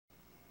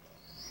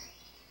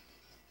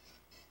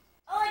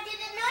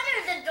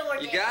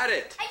got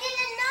it. I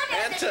didn't know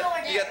there was a Anton, door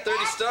there. you got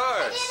 30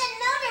 stars. I didn't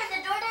know there was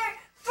a door there.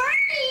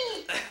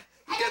 Free!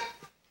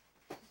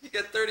 You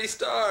got 30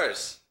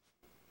 stars.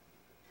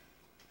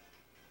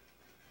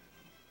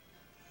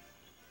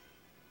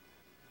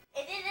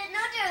 I didn't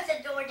know there was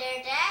a door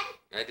there,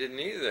 Dad. I didn't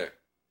either.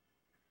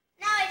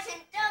 Now I can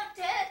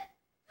don't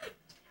it.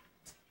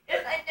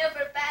 If I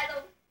never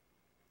battle,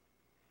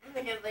 I'm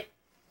gonna win.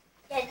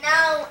 Yeah,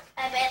 now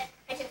I bet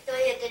I can throw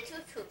you the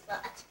tutu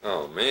slot.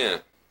 Oh man.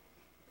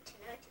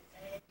 Now I can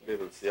throw you Be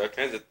able to see all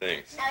kinds of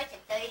things. Now I can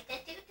throw you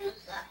the tutu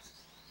slot.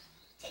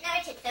 Now I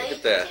can throw Look you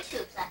at the that.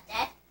 tutu slot,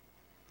 Dad.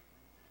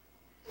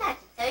 Now I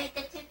can throw you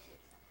the tutu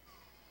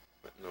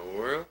slot. What in the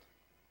world?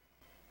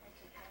 I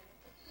can throw you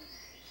the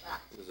tutu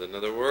slot. There's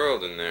another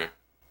world in there.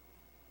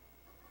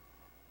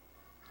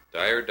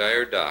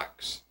 Dire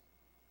Docks.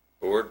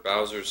 Board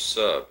Bowser's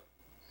sub.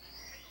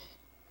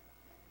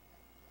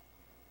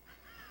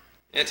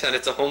 Anton,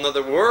 it's a whole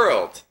nother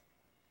world.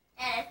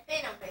 And I've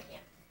been over here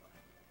before.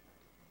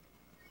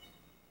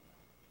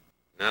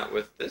 Not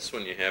with this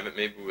one you haven't,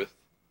 maybe with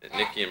at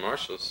Nikki and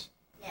Marshall's.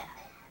 Yeah, I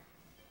have.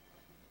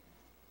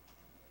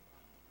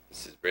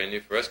 This is brand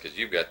new for us because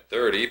you've got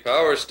 30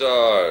 power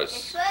stars.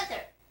 It's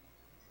further.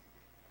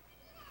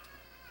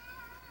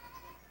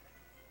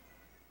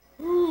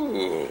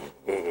 Ooh.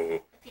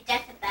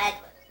 That's a bad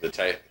one. The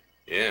type,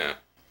 yeah.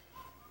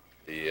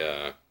 The,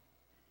 what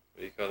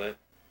do you call that?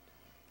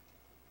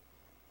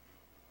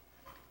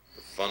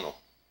 The funnel.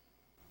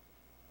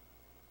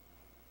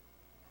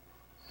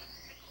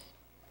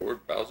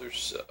 Board Bowser's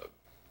sub.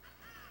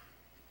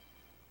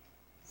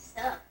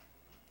 So.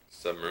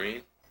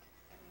 Submarine.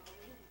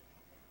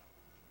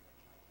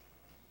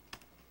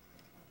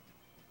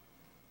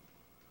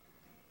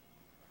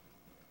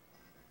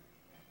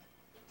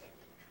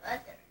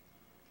 Further.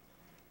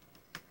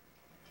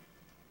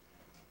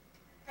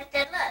 But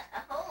then look,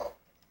 a hole.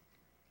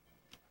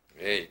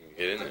 Yeah, you can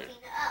get in there. Pointing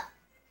up.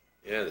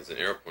 Yeah, there's an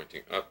arrow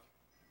pointing up.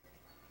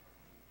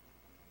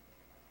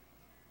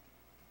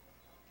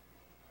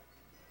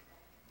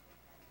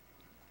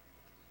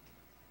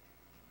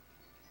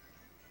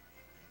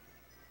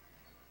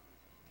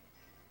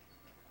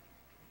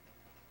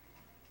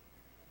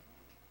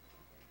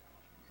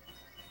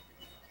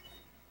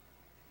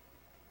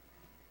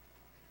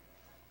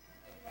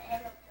 There's an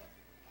arrow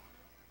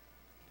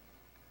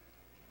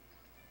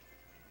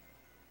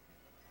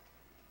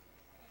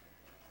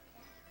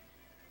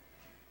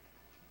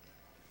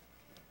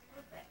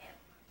pointing down.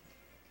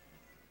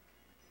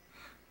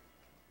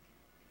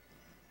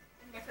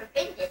 I've never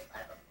been this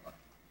far before.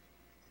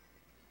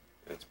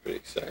 That's pretty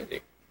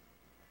exciting.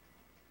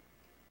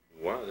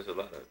 Wow, there's a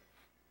lot of,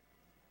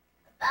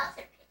 A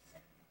Bowser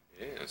picture.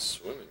 yeah,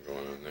 swimming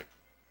going on there.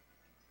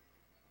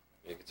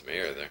 Yeah, get some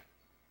air there.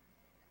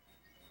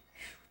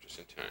 Phew, just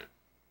in time.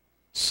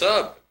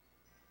 Sub!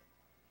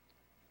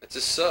 That's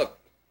a sub.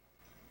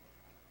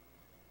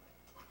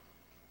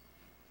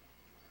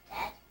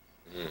 Dad,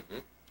 Mm-hmm.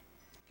 If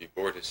you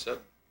board his sub,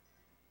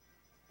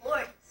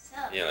 board,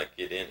 sub. yeah, like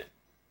get in it.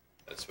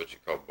 That's what you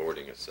call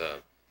boarding a sub.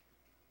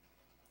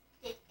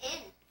 Get in,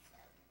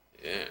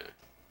 sub. Yeah.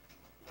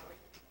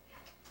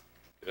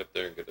 Get up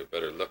there and get a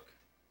better look.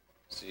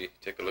 See,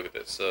 take a look at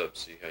that sub,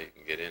 see how you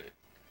can get in it.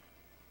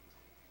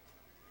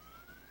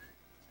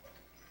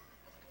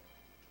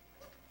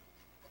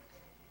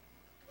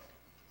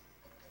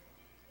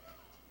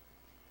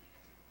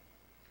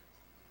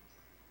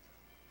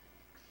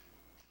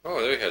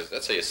 Oh, there he has.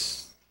 That's how you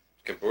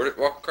can board it.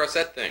 Walk across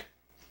that thing.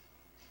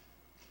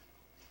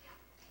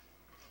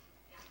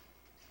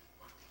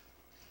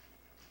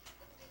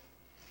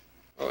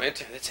 Oh,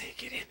 enter. That's how you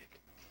get in it.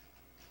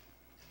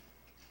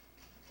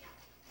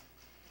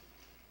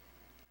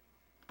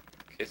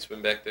 Okay,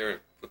 swim back there and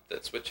flip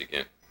that switch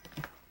again.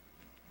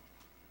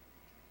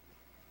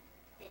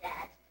 Hey,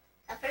 Dad.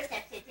 I first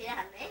have to do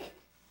that man.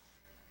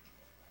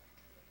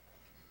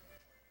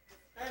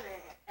 Swim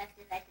as fast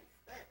as I can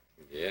swim.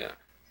 Yeah.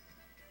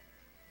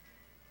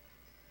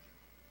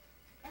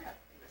 Oh,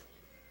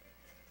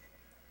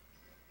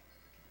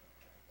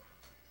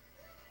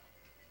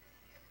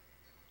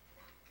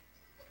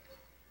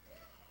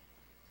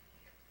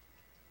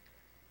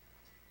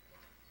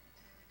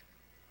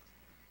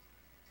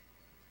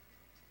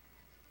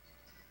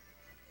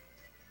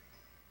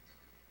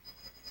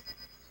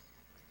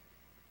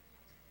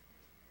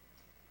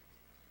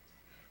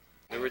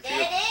 Remember to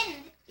dead end.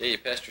 Yeah, you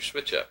passed your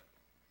switch up.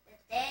 The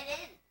dead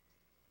end.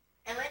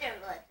 I wonder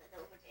what was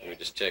over You there. were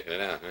just checking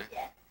it out, huh?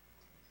 Yeah.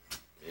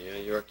 Yeah,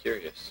 you are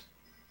curious.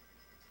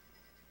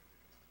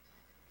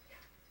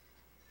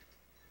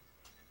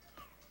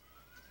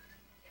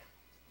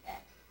 Yeah.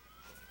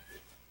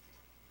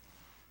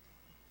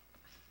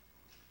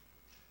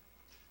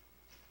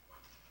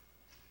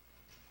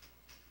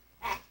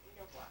 Back in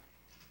the water.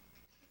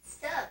 It's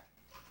sub.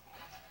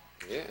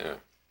 Yeah.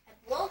 I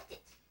broke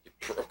it. You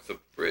broke the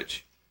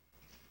bridge.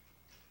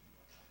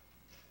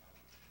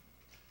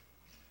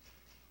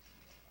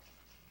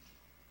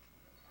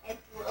 I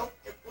broke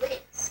the bridge.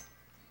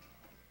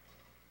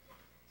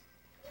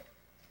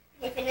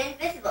 Even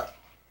invisible.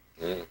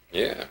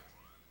 Yeah.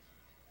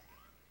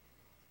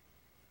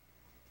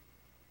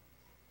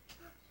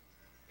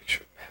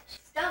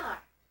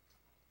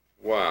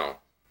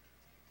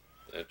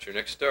 That's your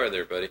next star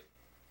there, buddy.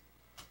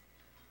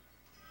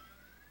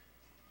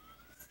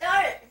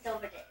 Star is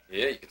over there.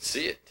 Yeah, you can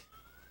see it.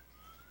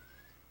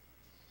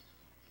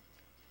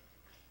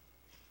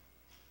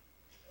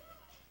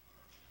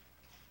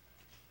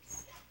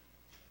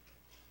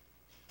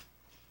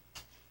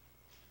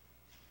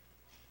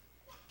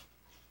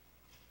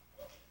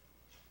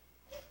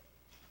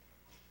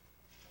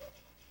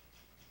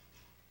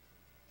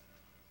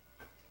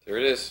 There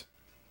it is.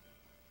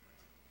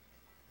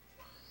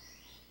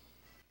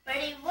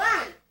 31.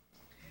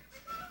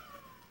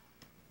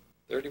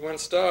 31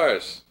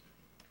 stars.